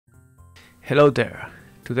Hello there.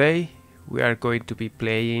 Today we are going to be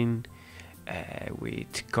playing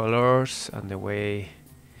with colors and the way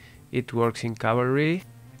it works in Cavalry,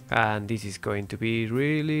 and this is going to be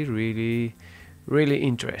really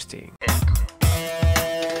interesting.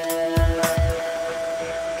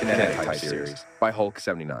 Kinetic Type Series by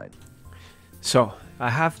Hulk79. So I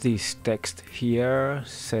have this text here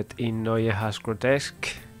set in Neue Grotesque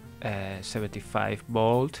 75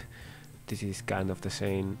 volt. This is kind of the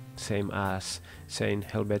same as Saint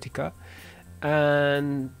Helvetica.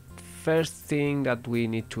 And first thing that we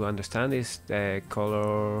need to understand is the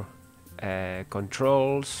color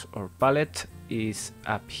controls or palette is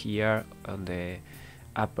up here on the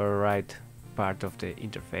upper right part of the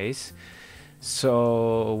interface.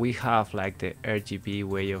 So we have like the RGB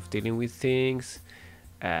way of dealing with things,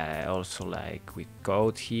 also like with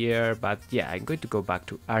code here, but yeah, I'm going to go back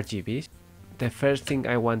to RGB. The first thing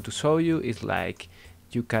I want to show you is like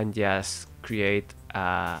you can just create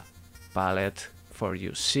a palette for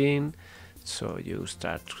your scene. So you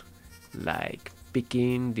start like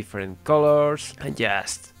picking different colors and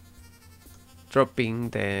just dropping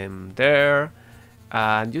them there,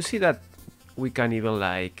 and you see that we can even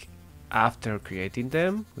like after creating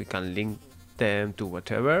them we can link them to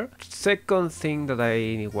whatever. Second thing that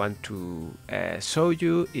I want to show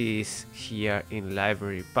you is here in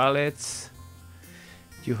library palettes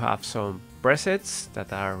you have some presets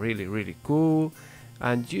that are really cool,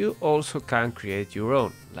 and you also can create your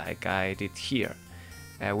own like I did here.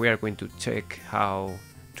 We are going to check how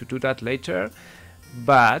to do that later,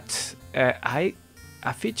 but a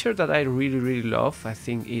feature that I really love, I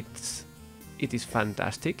think it is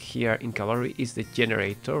fantastic here in Cavalry, is the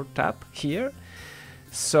generator tab here.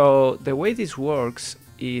 So the way this works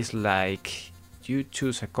is like you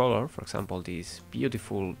choose a color, for example this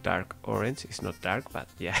beautiful dark orange, it's not dark but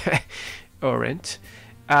yeah orange,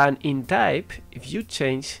 and in type if you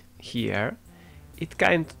change here it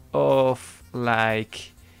kind of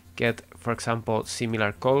like get, for example,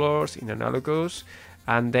 similar colors in analogous,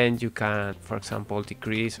 and then you can, for example,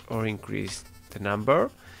 decrease or increase the number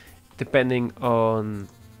depending on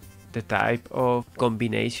the type of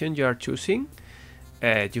combination you are choosing.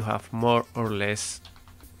 You have more or less,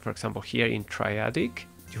 for example here in triadic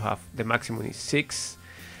you have the maximum is 6,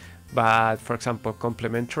 but for example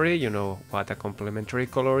complementary, you know what a complementary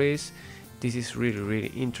color is, this is really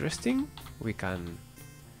interesting. We can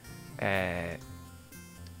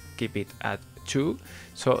keep it at 2.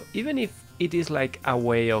 So even if it is like a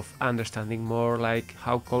way of understanding more like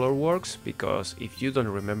how color works, because if you don't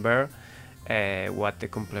remember what the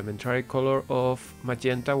complementary color of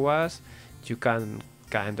magenta was, you can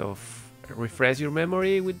kind of refresh your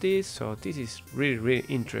memory with this. So this is really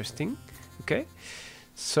interesting. Okay,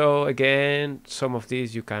 so again some of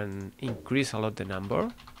these you can increase a lot the number,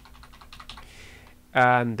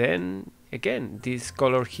 and then again this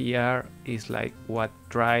color here is like what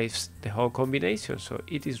drives the whole combination, so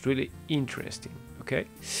it is really interesting. Okay,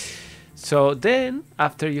 so then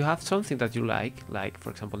after you have something that you like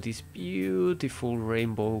for example this beautiful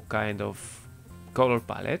rainbow kind of color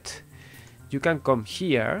palette, you can come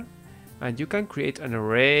here and you can create an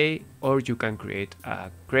array or you can create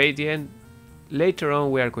a gradient. Later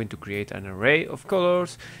on we are going to create an array of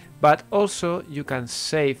colors, but also you can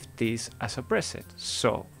save this as a preset.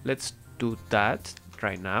 So let's do that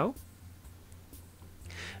right now,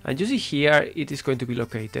 and you see here it is going to be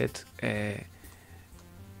located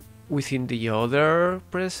within the other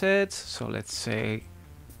presets. So let's say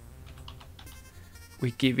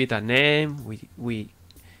we give it a name, we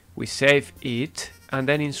save it, and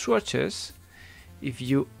then in swatches if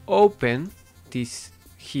you open this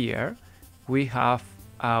here we have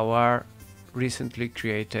our recently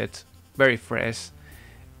created very fresh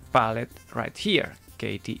palette right here,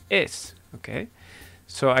 KTS. Okay,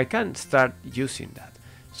 so I can start using that.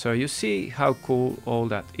 So you see how cool all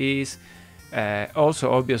that is.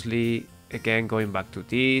 Also obviously again going back to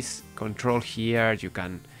this control here, you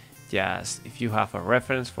can just, if you have a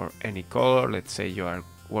reference for any color, let's say you are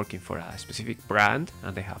working for a specific brand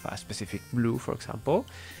and they have a specific blue for example,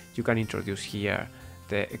 you can introduce here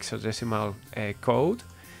the hexadecimal code.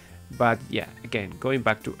 But yeah, again going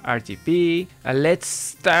back to RGB, let's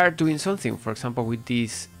start doing something, for example with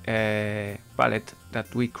this palette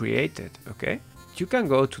that we created. Okay, you can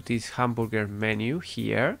go to this hamburger menu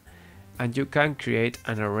here and you can create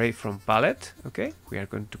an array from palette. Okay, we are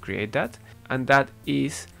going to create that, and that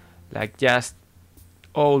is like just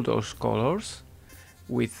all those colors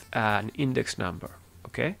with an index number.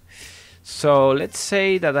 Okay, so let's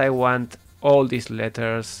say that I want all these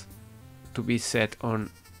letters to be set on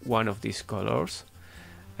one of these colors.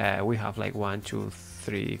 we have like 1, 2,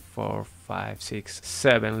 3, 4, 5, 6,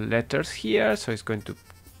 7 letters here, so it's going to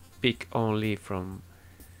pick only from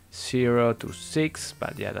 0 to 6,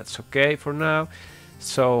 but yeah, that's okay for now.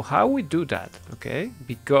 So how we do that? Okay,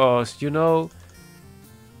 because you know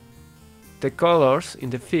the colors in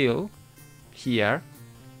the field here,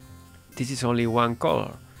 this is only one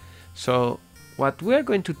color. So what we are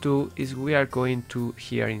going to do is we are going to,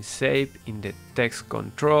 here in shape, in the text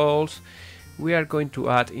controls, we are going to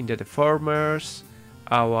add in the deformers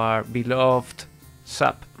our beloved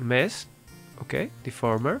sub mesh, okay,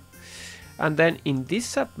 deformer. And then in this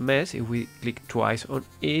sub mesh, if we click twice on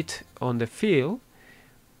it on the field,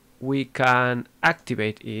 we can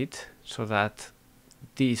activate it so that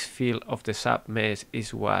this field of the sub mesh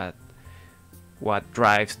is what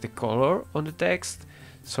drives the color on the text.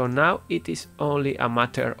 So now it is only a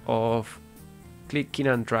matter of clicking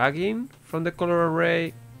and dragging from the color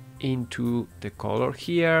array into the color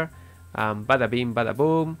here, bada bing bada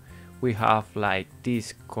boom, we have like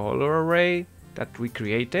this color array that we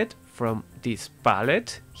created from this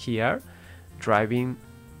palette here, driving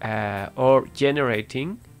or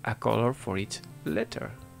generating a color for each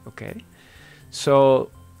letter. Okay,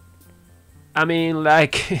 so I mean,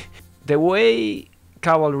 like the way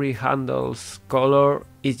Cavalry handles color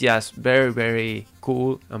is just very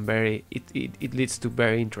cool, and it leads to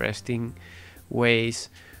very interesting ways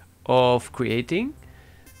of creating.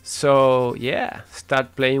 So yeah,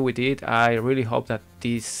 start playing with it. I really hope that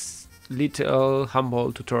this little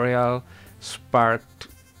humble tutorial sparked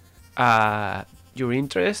your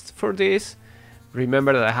interest for this.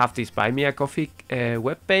 Remember that I have this Buy Me a Coffee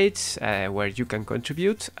webpage where you can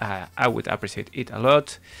contribute. I would appreciate it a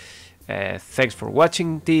lot. Thanks for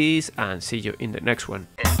watching this, and see you in the next one.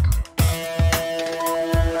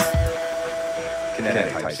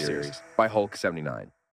 Kinetic Type Series by Hulk 79.